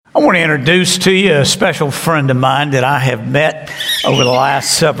want to introduce to you a special friend of mine that I have met over the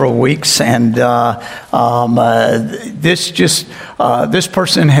last several weeks, and this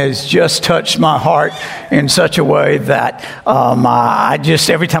person has just touched my heart in such a way that I just,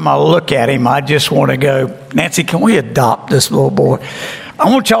 every time I look at him, I just want to go, Nancy, can we adopt this little boy?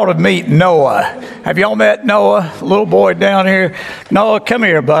 I want y'all to meet Noah. Have y'all met Noah, little boy down here? Noah, come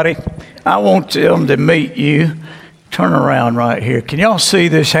here, buddy. I want him to meet you. Turn around right here. Can y'all see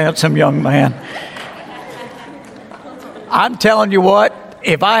this handsome young man? I'm telling you what,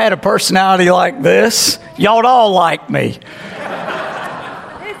 if I had a personality like this, y'all'd all like me.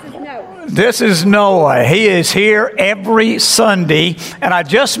 This is Noah. He is here every Sunday, and I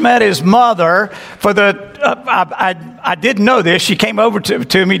just met his mother for the. I didn't know this. She came over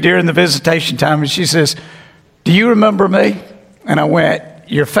to me during the visitation time, and she says, "Do you remember me?" And I went,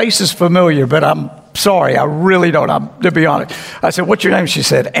 "Your face is familiar, but I'm sorry, I really don't. To be honest." I said, "What's your name?" She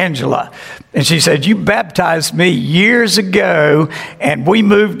said, "Angela." And she said, "You baptized me years ago, and we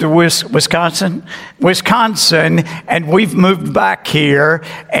moved to Wisconsin, and we've moved back here."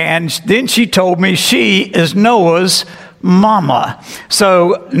 And then she told me she is Noah's mama.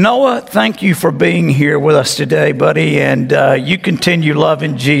 So, Noah, thank you for being here with us today, buddy, and you continue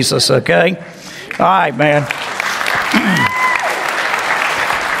loving Jesus, okay? All right, man.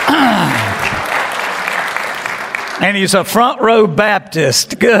 And he's a front row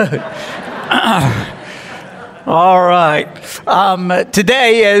Baptist. Good. All right.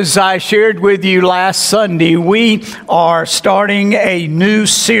 Today, as I shared with you last Sunday, we are starting a new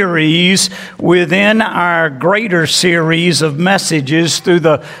series within our greater series of messages through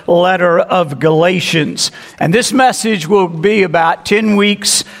the letter of Galatians. And this message will be about 10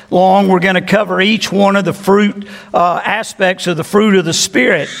 weeks long. We're going to cover each one of the fruit aspects of the fruit of the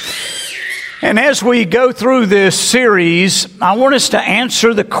Spirit. And as we go through this series, I want us to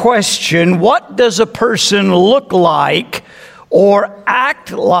answer the question, what does a person look like or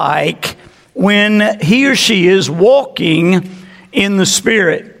act like when he or she is walking in the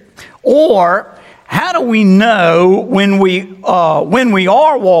Spirit? Or how do we know when we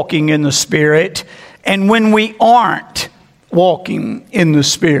are walking in the Spirit and when we aren't walking in the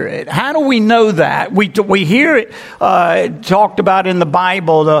Spirit? How do we know that? We hear it talked about in the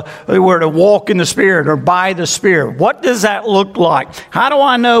Bible, we're to walk in the Spirit or by the Spirit. What does that look like? How do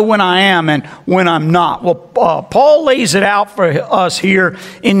I know when I am and when I'm not? Well, Paul lays it out for us here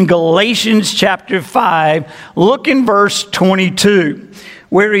in Galatians chapter 5. Look in verse 22,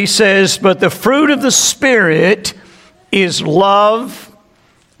 where he says, "But the fruit of the Spirit is love,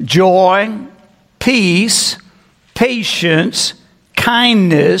 joy, peace, patience,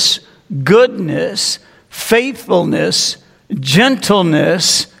 kindness, goodness, faithfulness,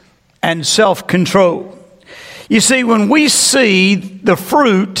 gentleness, and self-control." You see, when we see the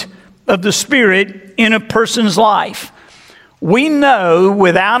fruit of the Spirit in a person's life, we know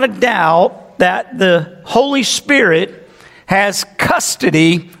without a doubt that the Holy Spirit has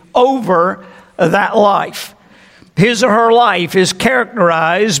custody over that life. His or her life is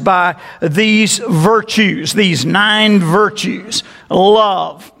characterized by these virtues, these 9 virtues: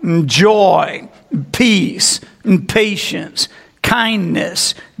 love, joy, peace, patience,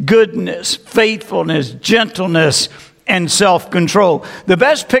 kindness, goodness, faithfulness, gentleness, and self-control. The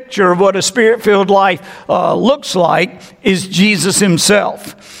best picture of what a Spirit-filled life looks like is Jesus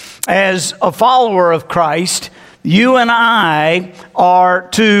himself. As a follower of Christ, you and I are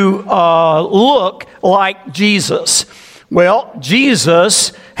to look like Jesus. Well,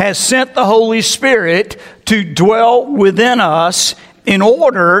 Jesus has sent the Holy Spirit to dwell within us in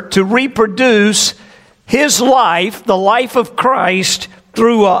order to reproduce his life, the life of Christ,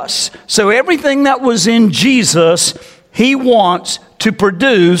 through us. So everything that was in Jesus, he wants to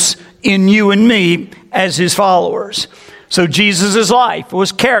produce in you and me as his followers. So Jesus' life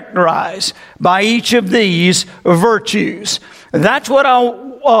was characterized by each of these virtues. That's what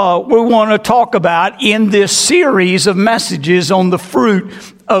we want to talk about in this series of messages on the fruit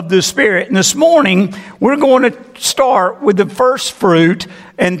of the Spirit. And this morning, we're going to start with the first fruit,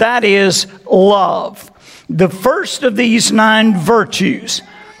 and that is love. The first of these 9 virtues.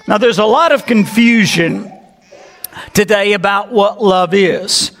 Now, there's a lot of confusion today about what love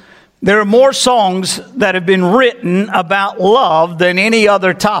is. There are more songs that have been written about love than any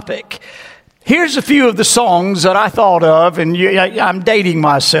other topic. Here's a few of the songs that I thought of, and I'm dating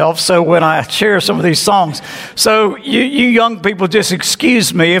myself, so when I share some of these songs. So you young people, just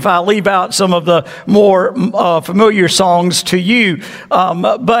excuse me if I leave out some of the more familiar songs to you.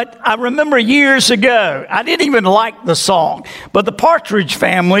 But I remember years ago, I didn't even like the song, but the Partridge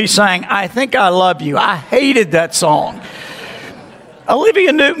Family sang, "I Think I Love You." I hated that song.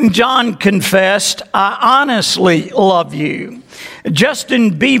 Olivia Newton-John confessed, "I honestly love you."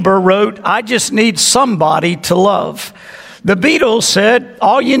 Justin Bieber wrote, "I just need somebody to love." The Beatles said,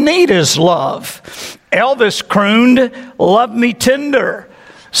 "All you need is love." Elvis crooned, "Love me tender."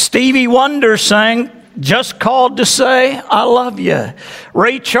 Stevie Wonder sang, "Just called to say I love you."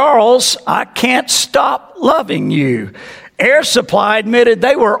 Ray Charles, "I can't stop loving you." Air Supply admitted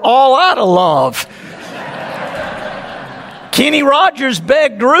they were all out of love. Kenny Rogers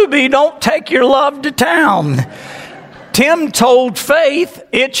begged Ruby, "Don't take your love to town." Tim told Faith,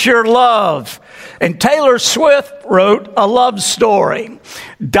 "It's your love." And Taylor Swift wrote a love story.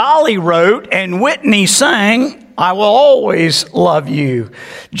 Dolly wrote and Whitney sang, "I will always love you."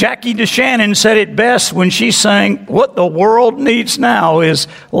 Jackie DeShannon said it best when she sang, "What the world needs now is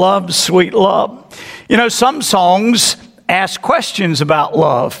love, sweet love." You know, some songs ask questions about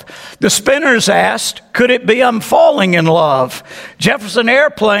love. The Spinners asked, "Could it be I'm falling in love?" Jefferson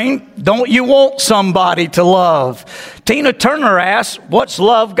Airplane, "Don't you want somebody to love?" Tina Turner asked, "What's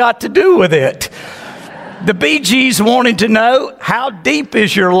love got to do with it?" The Bee Gees wanted to know, "How deep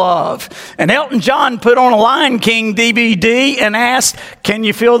is your love?" And Elton John put on a Lion King DVD and asked, "Can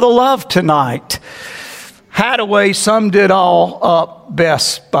you feel the love tonight?" Hathaway summed it all up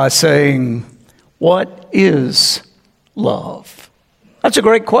best by saying, "What is love?" That's a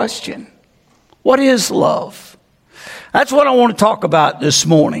great question. What is love? That's what I want to talk about this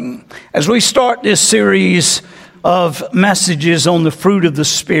morning as we start this series of messages on the fruit of the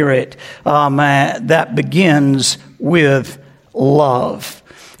Spirit that begins with love.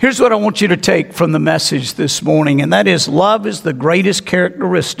 Here's what I want you to take from the message this morning, and that is, love is the greatest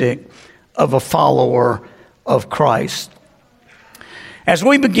characteristic of a follower of Christ. As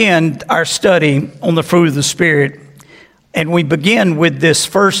we begin our study on the fruit of the Spirit, and we begin with this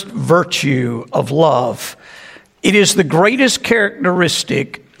first virtue of love, it is the greatest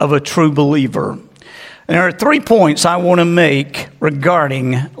characteristic of a true believer. And there are 3 points I want to make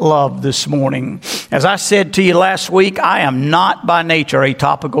regarding love this morning. As I said to you last week, I am not by nature a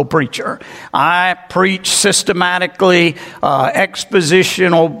topical preacher. I preach systematically,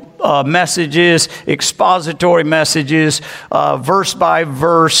 expositional messages, expository messages, verse by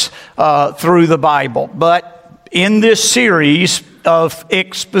verse through the Bible. But in this series of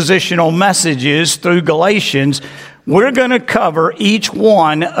expositional messages through Galatians, we're going to cover each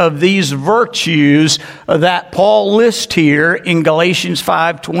one of these virtues that Paul lists here in Galatians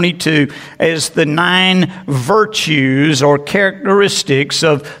 5:22 as the 9 virtues or characteristics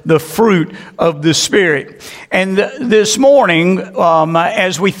of the fruit of the Spirit. And this morning,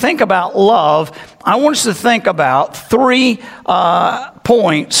 as we think about love, I want us to think about 3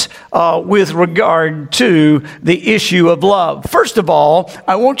 points with regard to the issue of love. First of all,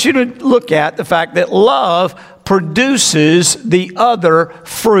 I want you to look at the fact that love produces the other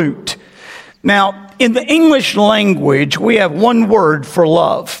fruit. Now, in the English language, we have one word for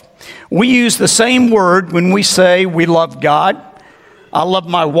love. We use the same word when we say we love God, I love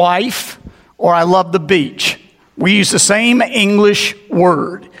my wife, or I love the beach. We use the same English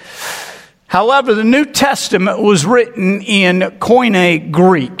word. However, the New Testament was written in Koine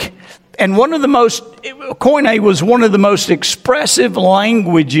Greek. And Koine was one of the most expressive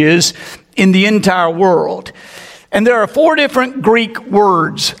languages in the entire world. And there are 4 different Greek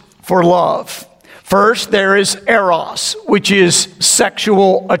words for love. First, there is eros, which is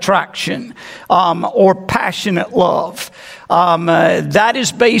sexual attraction or passionate love. That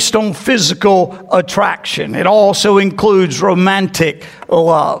is based on physical attraction. It also includes romantic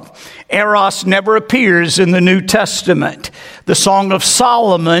love. Eros never appears in the New Testament. The Song of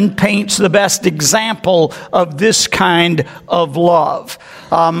Solomon paints the best example of this kind of love.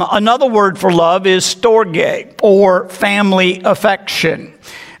 Another word for love is storge, or family affection.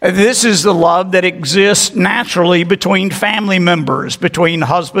 This is the love that exists naturally between family members, between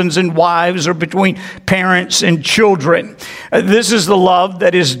husbands and wives, or between parents and children. This is the love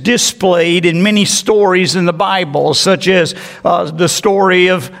that is displayed in many stories in the Bible, such as the story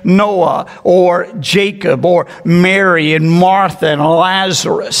of Noah, or Jacob, or Mary and Martha and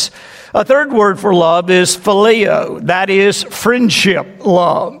Lazarus. A third word for love is phileo, that is friendship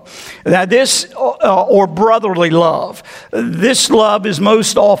love. Now this, or brotherly love. This love is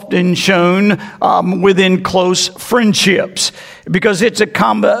most often shown within close friendships because it's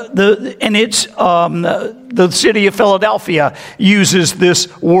the city of Philadelphia uses this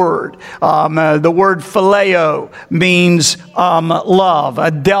word. The word phileo means love.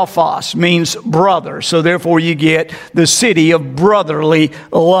 Adelphos means brother. So therefore you get the city of brotherly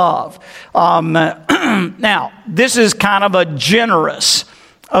love. Now, this is kind of a generous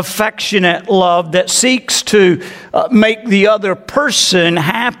affectionate love that seeks to make the other person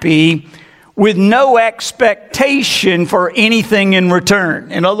happy with no expectation for anything in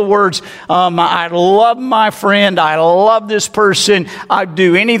return. In other words, I love my friend, I love this person, I'd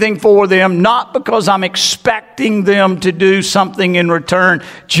do anything for them, not because I'm expecting them to do something in return,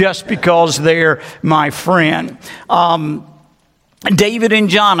 just because they're my friend. David and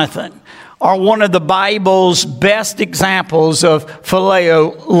Jonathan are one of the Bible's best examples of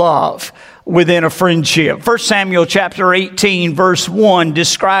phileo love within a friendship. 1 Samuel chapter 18 verse 1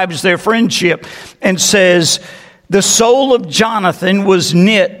 describes their friendship and says, "The soul of Jonathan was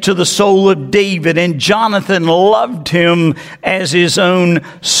knit to the soul of David, and Jonathan loved him as his own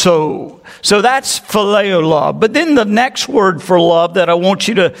soul." So that's phileo love. But then the next word for love that I want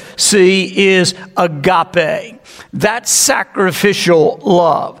you to see is agape. That's sacrificial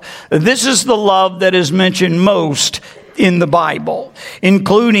love. This is the love that is mentioned most in the Bible,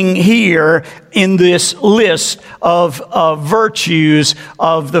 including here in this list of virtues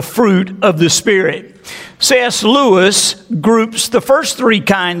of the fruit of the Spirit. C.S. Lewis groups the first three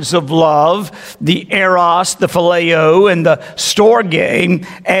kinds of love, the eros, the phileo, and the storge,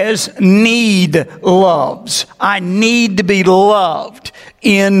 as need loves. I need to be loved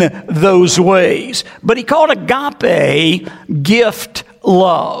in those ways. But he called agape gift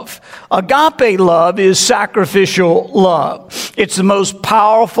love. Agape love is sacrificial love. It's the most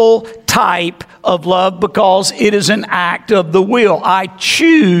powerful type of love because it is an act of the will. I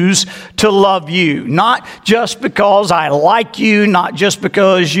choose to love you, not just because I like you, not just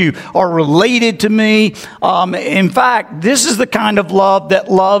because you are related to me. In fact, this is the kind of love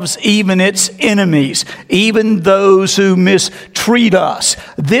that loves even its enemies, even those who mistreat us.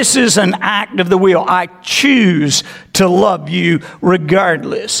 This is an act of the will. I choose to love you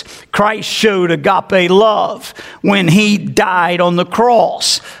regardless. Christ showed agape love when he died on the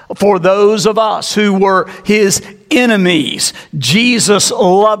cross for those of us who were his enemies. Jesus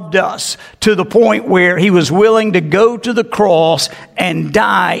loved us to the point where he was willing to go to the cross and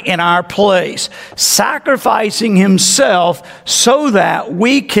die in our place, sacrificing himself so that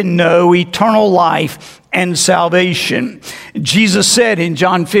we can know eternal life and salvation. Jesus said in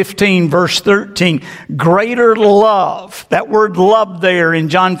John 15 verse 13, greater love, that word love there in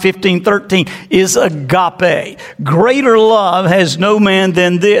John 15:13 is agape. Greater love has no man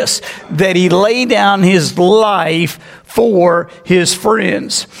than this, that he lay down his life for his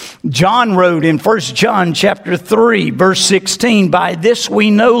friends. John wrote in 1 John chapter 3 verse 16, by this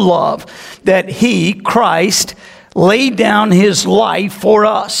we know love, that he, Christ, laid down his life for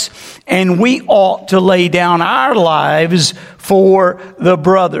us, and we ought to lay down our lives for the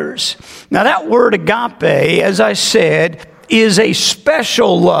brothers. Now that word agape, as I said, is a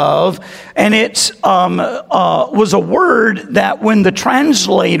special love, and it's was a word that when the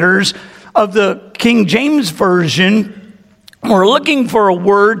translators of the King James Version we're looking for a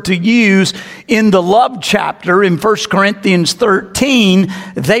word to use in the love chapter in 1 Corinthians 13.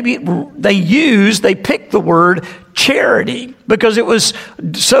 They picked the word charity because it was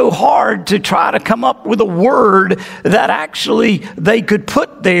so hard to try to come up with a word that actually they could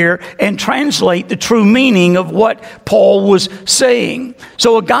put there and translate the true meaning of what Paul was saying.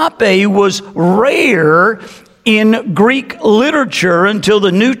 So agape was rare in Greek literature until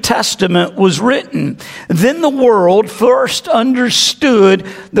the New Testament was written. Then the world first understood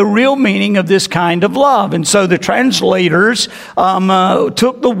the real meaning of this kind of love. And so the translators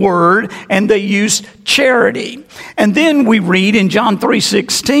took the word and they used charity. And then we read in John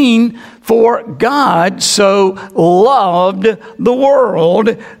 3:16, for God so loved the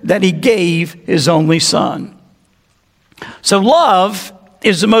world that he gave his only son. So love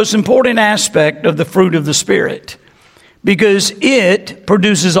is the most important aspect of the fruit of the Spirit because it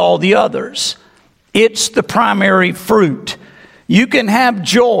produces all the others. It's the primary fruit. You can have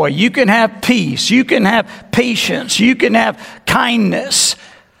joy, you can have peace, you can have patience, you can have kindness,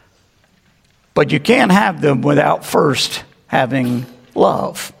 but you can't have them without first having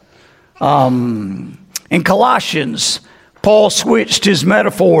love. In Colossians, Paul switched his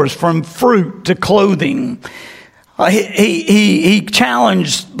metaphors from fruit to clothing. He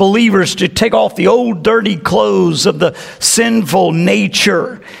challenged believers to take off the old dirty clothes of the sinful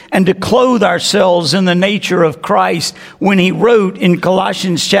nature and to clothe ourselves in the nature of Christ when he wrote in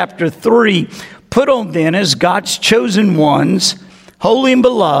Colossians chapter 3, put on then as God's chosen ones, holy and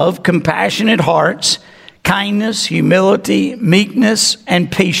beloved, compassionate hearts, kindness, humility, meekness,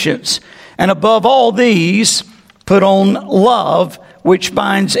 and patience. And above all these, put on love, which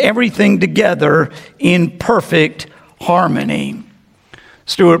binds everything together in perfect harmony.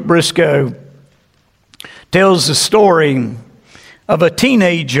 Stuart Briscoe tells the story of a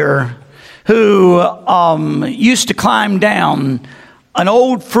teenager who used to climb down an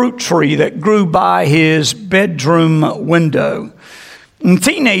old fruit tree that grew by his bedroom window. And the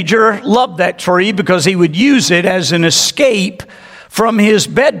teenager loved that tree because he would use it as an escape from his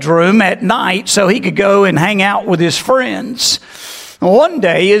bedroom at night so he could go and hang out with his friends. One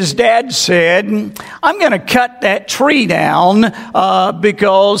day his dad said, I'm going to cut that tree down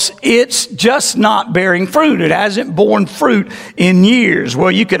because it's just not bearing fruit. It hasn't borne fruit in years.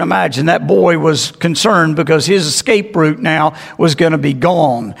 Well, you can imagine that boy was concerned because his escape route now was going to be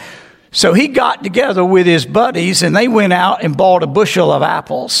gone. So he got together with his buddies and they went out and bought a bushel of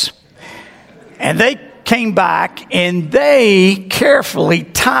apples. And they came back and they carefully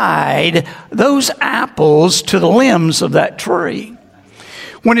tied those apples to the limbs of that tree.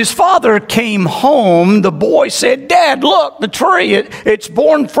 When his father came home, the boy said, Dad, look, the tree, it's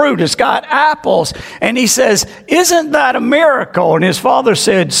borne fruit. It's got apples. And he says, isn't that a miracle? And his father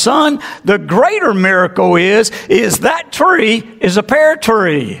said, son, the greater miracle is that tree is a pear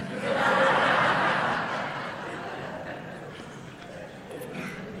tree.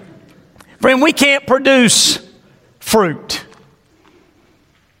 Friend, we can't produce fruit.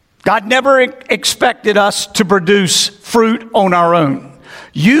 God never expected us to produce fruit on our own.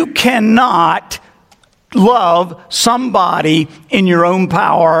 You cannot love somebody in your own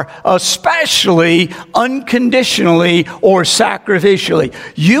power, especially unconditionally or sacrificially.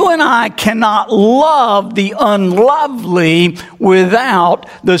 You and I cannot love the unlovely without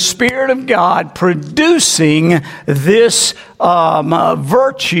the Spirit of God producing this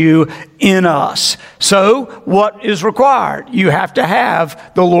virtue in us. So, what is required? You have to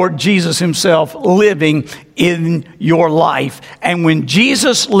have the Lord Jesus Himself living in your life. And when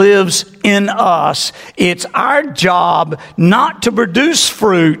Jesus lives in us, it's our job not to produce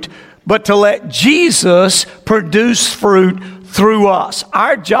fruit, but to let Jesus produce fruit through us.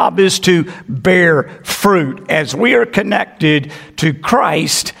 Our job is to bear fruit. As we are connected to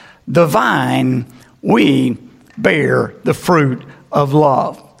Christ, the vine, we bear the fruit of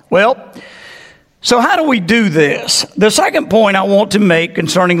love. Well, so how do we do this? The second point I want to make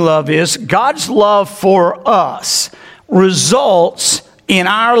concerning love is God's love for us results in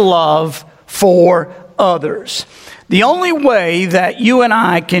our love for others. The only way that you and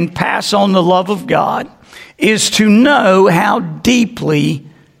I can pass on the love of God is to know how deeply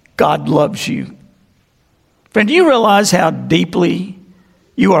God loves you. Friend, do you realize how deeply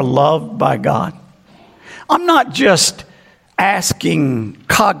you are loved by God? I'm not just asking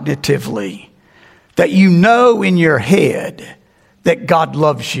cognitively that you know in your head that God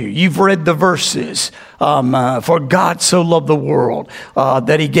loves you. You've read the verses, for God so loved the world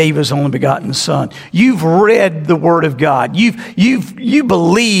that He gave His only begotten Son. You've read the Word of God. You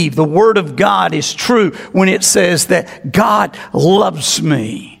believe the Word of God is true when it says that God loves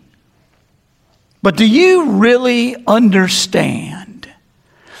me. But do you really understand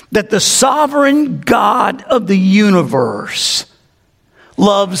that the sovereign God of the universe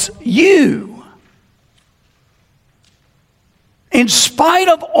loves you? In spite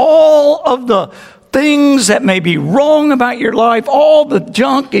of all of the things that may be wrong about your life, all the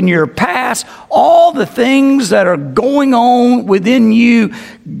junk in your past, all the things that are going on within you,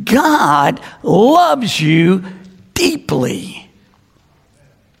 God loves you deeply.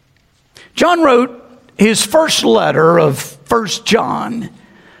 John wrote his first letter of 1 John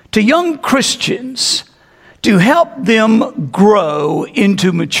to young Christians to help them grow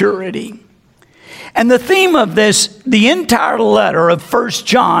into maturity. And the theme of the entire letter of 1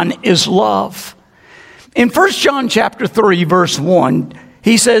 John is love. In 1 John chapter 3, verse 1,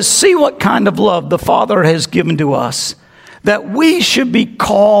 he says, see what kind of love the Father has given to us, that we should be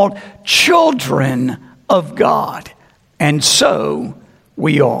called children of God. And so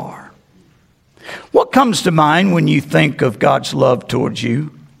we are. What comes to mind when you think of God's love towards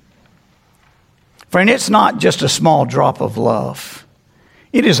you? Friend, it's not just a small drop of love.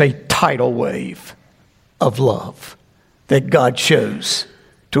 It is a tidal wave of love that God shows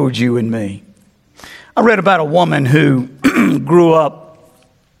towards you and me. I read about a woman who grew up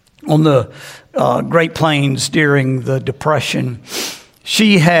on the Great Plains during the Depression.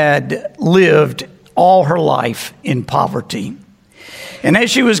 She had lived all her life in poverty. And as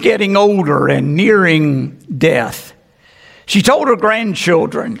she was getting older and nearing death, she told her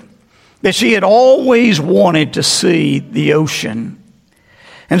grandchildren that she had always wanted to see the ocean.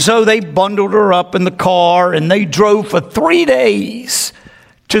 And so they bundled her up in the car and they drove for 3 days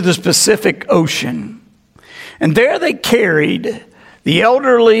to the Pacific Ocean. And there they carried the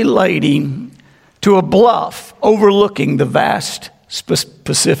elderly lady to a bluff overlooking the vast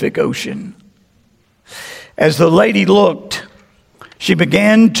Pacific Ocean. As the lady looked She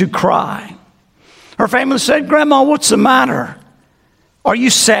began to cry. Her family said, "Grandma, what's the matter? Are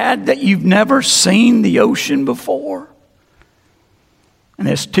you sad that you've never seen the ocean before?" And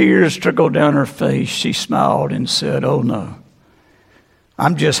as tears trickled down her face, she smiled and said, "Oh no,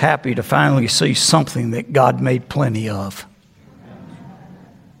 I'm just happy to finally see something that God made plenty of."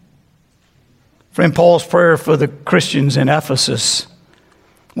 Friend, Paul's prayer for the Christians in Ephesus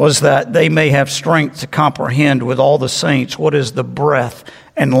was that they may have strength to comprehend with all the saints what is the breadth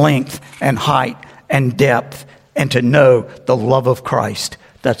and length and height and depth, and to know the love of Christ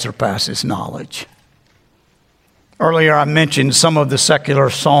that surpasses knowledge. Earlier I mentioned some of the secular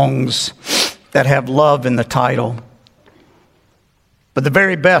songs that have love in the title. But the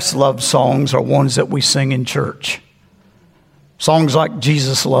very best love songs are ones that we sing in church. Songs like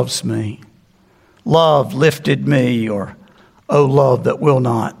 "Jesus Loves Me," "Love Lifted Me," or "Oh Love That Will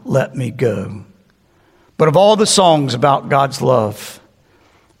Not Let Me Go." But of all the songs about God's love,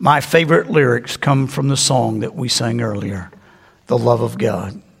 my favorite lyrics come from the song that we sang earlier, "The Love of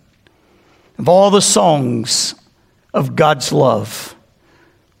God." Of all the songs of God's love,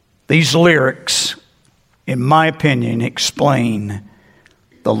 these lyrics, in my opinion, explain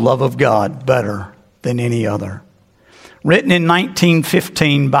the love of God better than any other. Written in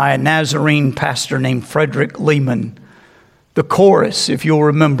 1915 by a Nazarene pastor named Frederick Lehman, the chorus, if you'll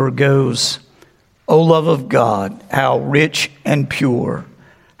remember, goes, "O love of God, how rich and pure,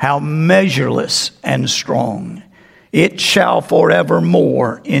 how measureless and strong. It shall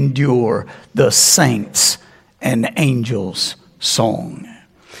forevermore endure, the saints' and angels' song."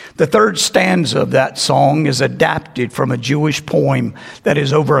 The third stanza of that song is adapted from a Jewish poem that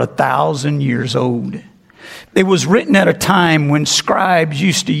is over 1,000 years old. It was written at a time when scribes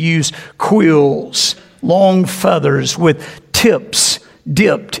used to use quills, long feathers with tips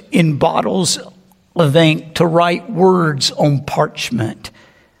dipped in bottles of ink to write words on parchment.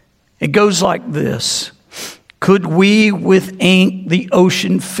 It goes like this: "Could we with ink the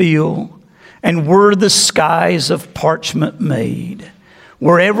ocean fill, and were the skies of parchment made,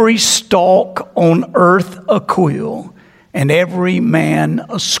 were every stalk on earth a quill, and every man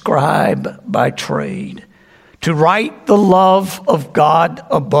a scribe by trade, to write the love of God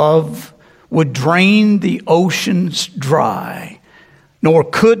above would drain the oceans dry, nor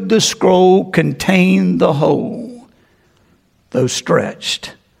could the scroll contain the whole, though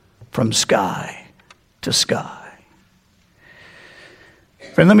stretched from sky to sky."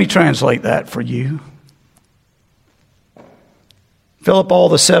 Friend, let me translate that for you. Fill up all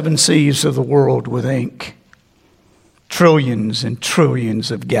the 7 seas of the world with ink, trillions and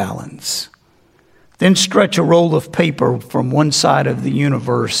trillions of gallons. Then stretch a roll of paper from one side of the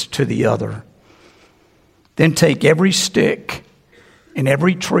universe to the other. Then take every stick and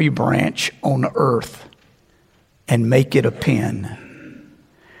every tree branch on earth and make it a pen.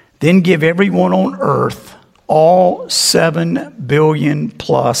 Then give everyone on earth, all 7 billion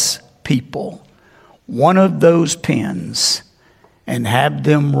plus people, one of those pens, and have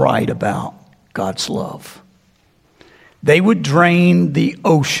them write about God's love. They would drain the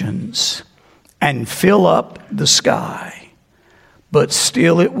oceans and fill up the sky, but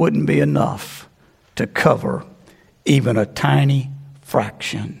still it wouldn't be enough to cover even a tiny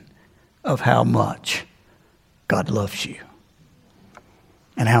fraction of how much God loves you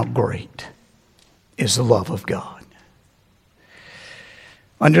and how great is the love of God.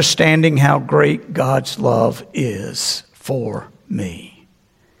 Understanding how great God's love is for me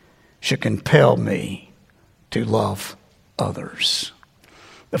should compel me to love others.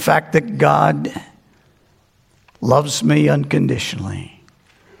 The fact that God loves me unconditionally,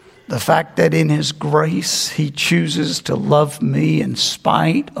 the fact that in His grace He chooses to love me in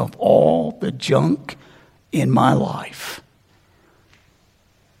spite of all the junk in my life.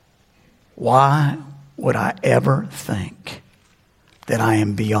 Why would I ever think that I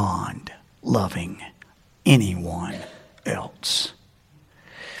am beyond loving anyone else?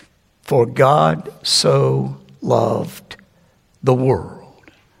 For God so loved the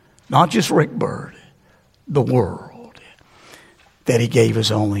world, not just Rick Byrd, the world, that He gave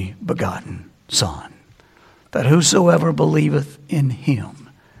His only begotten Son, that whosoever believeth in Him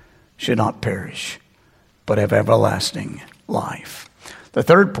should not perish, but have everlasting life. The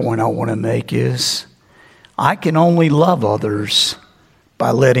third point I want to make is I can only love others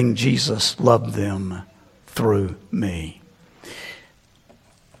by letting Jesus love them through me.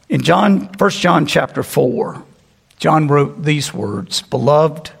 In 1 John chapter 4, John wrote these words,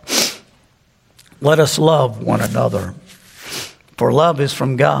 "Beloved, let us love one another, for love is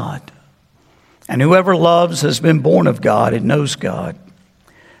from God. And whoever loves has been born of God and knows God.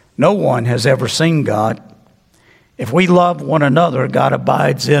 No one has ever seen God. If we love one another, God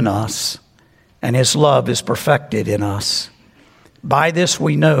abides in us, and his love is perfected in us. By this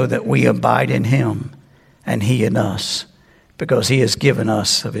we know that we abide in him, and he in us, because he has given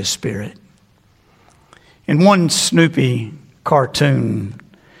us of his Spirit. In one Snoopy cartoon,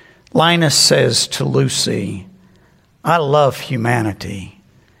 Linus says to Lucy, "I love humanity.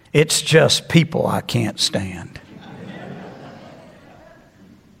 It's just people I can't stand."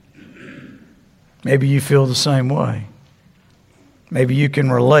 Maybe you feel the same way. Maybe you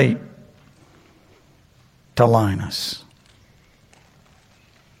can relate to Linus.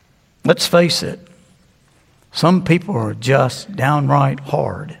 Let's face it, some people are just downright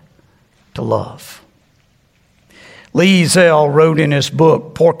hard to love. Lee Zell wrote in his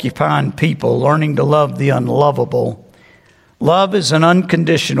book, Porcupine People, Learning to Love the Unlovable, love is an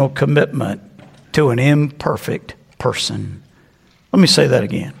unconditional commitment to an imperfect person. Let me say that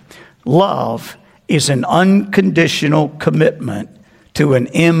again. Love is an unconditional commitment to an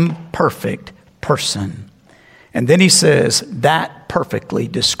imperfect person. And then he says that perfectly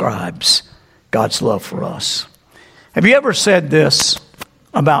describes God's love for us. Have you ever said this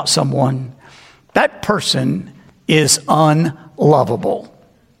about someone? That person is unlovable.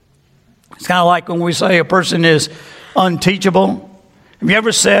 It's kind of like when we say a person is unteachable. Have you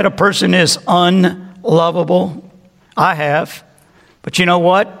ever said a person is unlovable? I have. But you know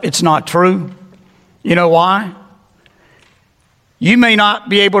what? It's not true. You know why? You may not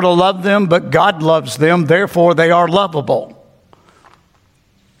be able to love them, but God loves them. Therefore, they are lovable.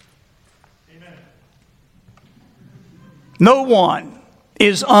 Amen. No one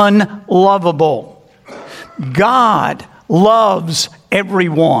is unlovable. God loves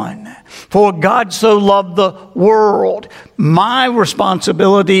everyone. For God so loved the world. My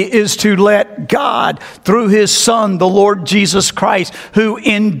responsibility is to let God, through his Son, the Lord Jesus Christ, who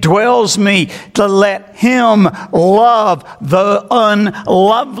indwells me, to let him love the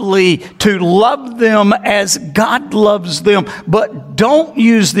unlovely, to love them as God loves them. But don't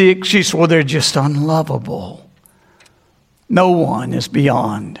use the excuse, well, they're just unlovable. No one is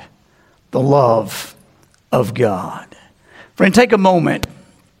beyond the love of God. Friend, take a moment,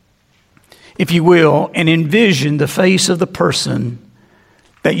 if you will, and envision the face of the person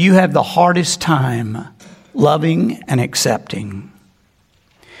that you have the hardest time loving and accepting.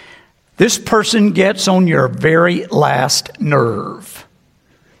 This person gets on your very last nerve.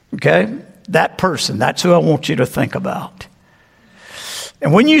 Okay? That person, that's who I want you to think about.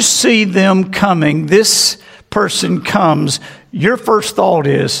 And when you see them coming, this person comes, your first thought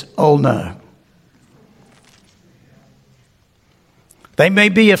is, oh no. They may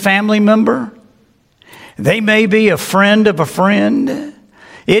be a family member. They may be a friend of a friend.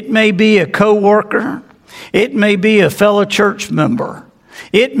 It may be a coworker. It may be a fellow church member.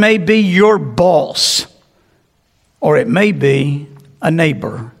 It may be your boss. Or it may be a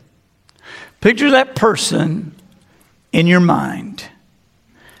neighbor. Picture that person in your mind.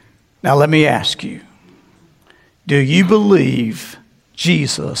 Now let me ask you, do you believe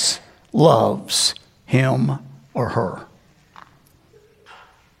Jesus loves him or her?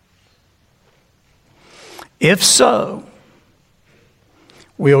 If so,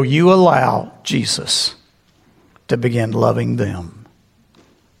 will you allow Jesus to begin loving them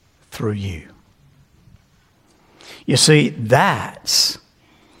through you? You see, that's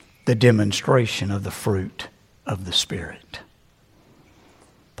the demonstration of the fruit of the Spirit.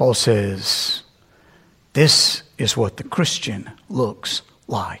 Paul says, this is what the Christian looks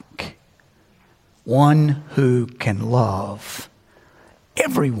like. One who can love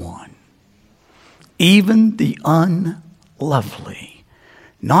everyone, even the unlovely,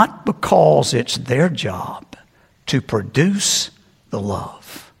 not because it's their job to produce the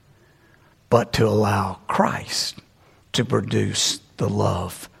love, but to allow Christ to produce the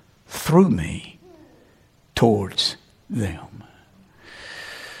love through me towards them.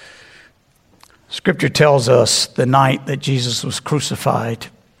 Scripture tells us the night that Jesus was crucified,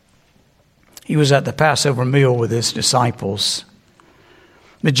 he was at the Passover meal with his disciples.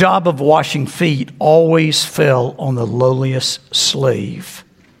 The job of washing feet always fell on the lowliest slave.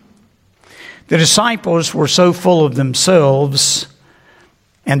 The disciples were so full of themselves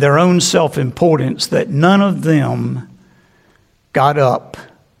and their own self-importance that none of them got up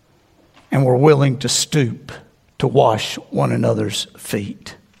and were willing to stoop to wash one another's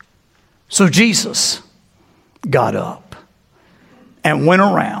feet. So Jesus got up and went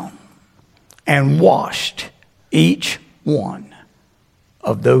around and washed each one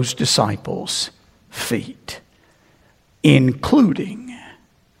of those disciples' feet, including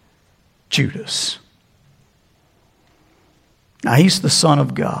Judas. Now, he's the Son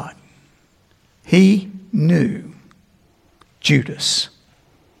of God. He knew Judas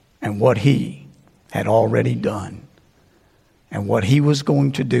and what he had already done and what he was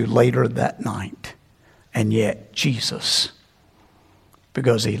going to do later that night. And yet Jesus,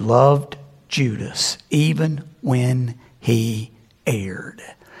 because he loved Judas even when he erred,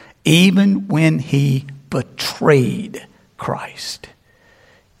 even when he betrayed Christ,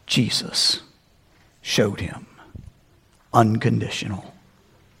 Jesus showed him unconditional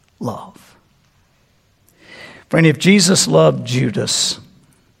love. Friend, if Jesus loved Judas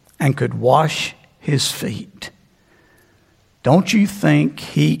and could wash his feet, don't you think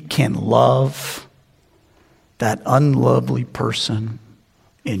he can love that unlovely person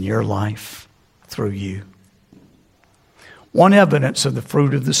in your life through you? One evidence of the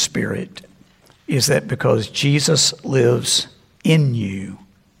fruit of the Spirit is that because Jesus lives in you,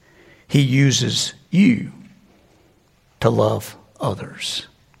 he uses you to love others,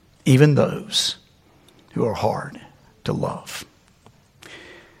 even those who are hard to love.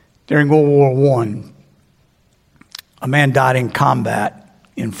 During World War I, a man died in combat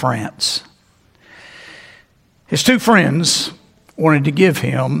in France. His two friends wanted to give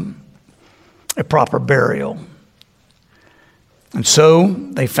him a proper burial. And so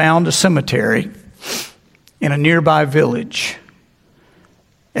they found a cemetery in a nearby village.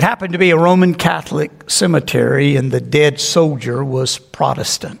 It happened to be a Roman Catholic cemetery, and the dead soldier was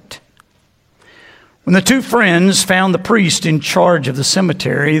Protestant. When the two friends found the priest in charge of the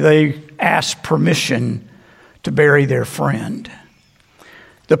cemetery, they asked permission to bury their friend.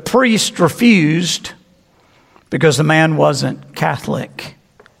 The priest refused because the man wasn't Catholic.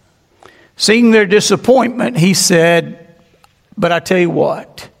 Seeing their disappointment, he said, "But I tell you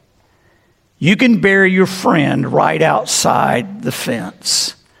what, you can bury your friend right outside the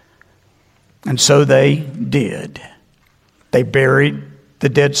fence." And so they did. They buried the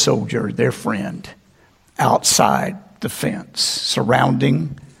dead soldier, their friend, outside the fence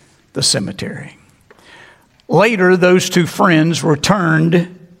surrounding the cemetery. Later, those two friends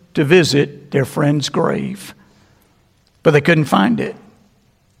returned to visit their friend's grave, but they couldn't find it.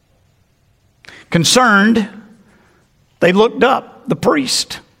 Concerned, they looked up the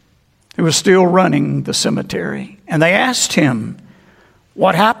priest who was still running the cemetery, and they asked him,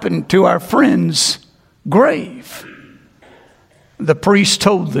 "What happened to our friend's grave?" The priest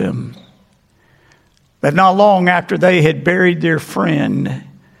told them that not long after they had buried their friend,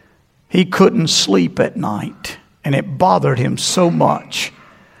 he couldn't sleep at night, and it bothered him so much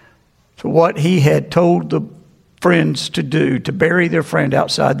to what he had told the friends to do, to bury their friend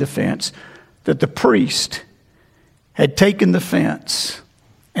outside the fence, that the priest had taken the fence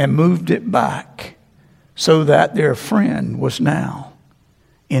and moved it back so that their friend was now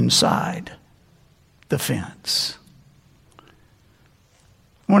inside the fence.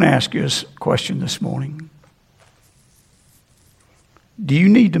 I want to ask you a question this morning. Do you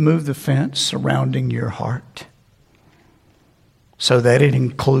need to move the fence surrounding your heart so that it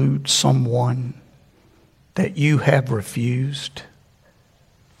includes someone that you have refused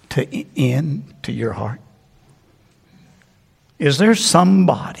to into your heart? Is there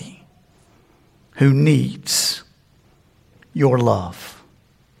somebody who needs your love?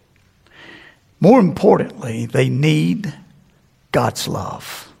 More importantly, they need God's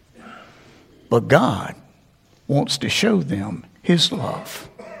love. But God wants to show them his love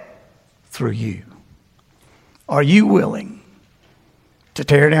through you. Are you willing to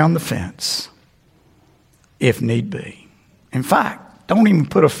tear down the fence if need be? In fact, don't even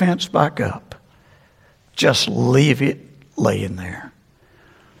put a fence back up. Just leave it laying there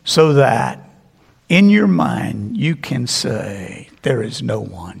so that in your mind you can say, there is no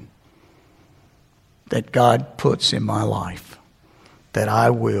one that God puts in my life that I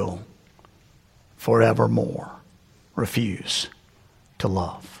will forevermore refuse to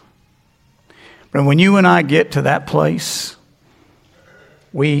love. But when you and I get to that place,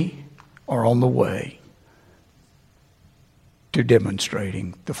 we are on the way to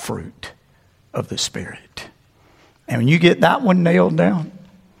demonstrating the fruit of the Spirit. And when you get that one nailed down,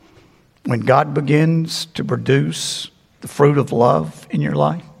 when God begins to produce the fruit of love in your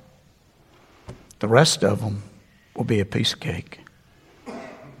life, the rest of them will be a piece of cake.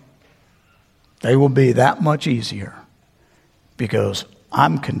 They will be that much easier because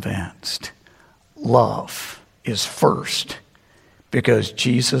I'm convinced love is first, because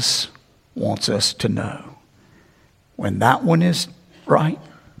Jesus wants us to know when that one is right,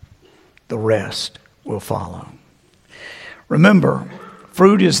 the rest will follow. Remember,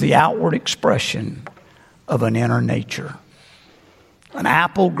 fruit is the outward expression of an inner nature. An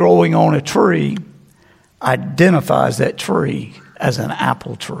apple growing on a tree identifies that tree as an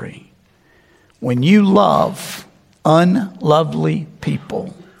apple tree. When you love unlovely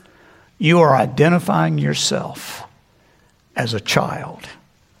people, you are identifying yourself as a child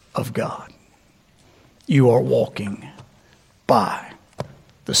of God. You are walking by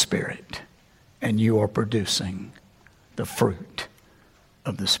the Spirit, and you are producing the fruit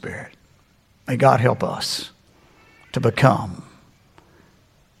of the Spirit. May God help us to become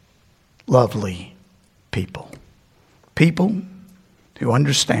lovely people. People who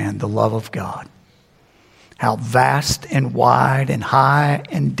understand the love of God. How vast and wide and high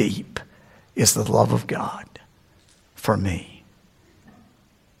and deep is the love of God for me.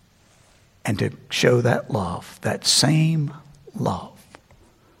 And to show that love, that same love,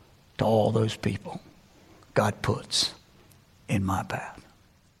 to all those people God puts in my path.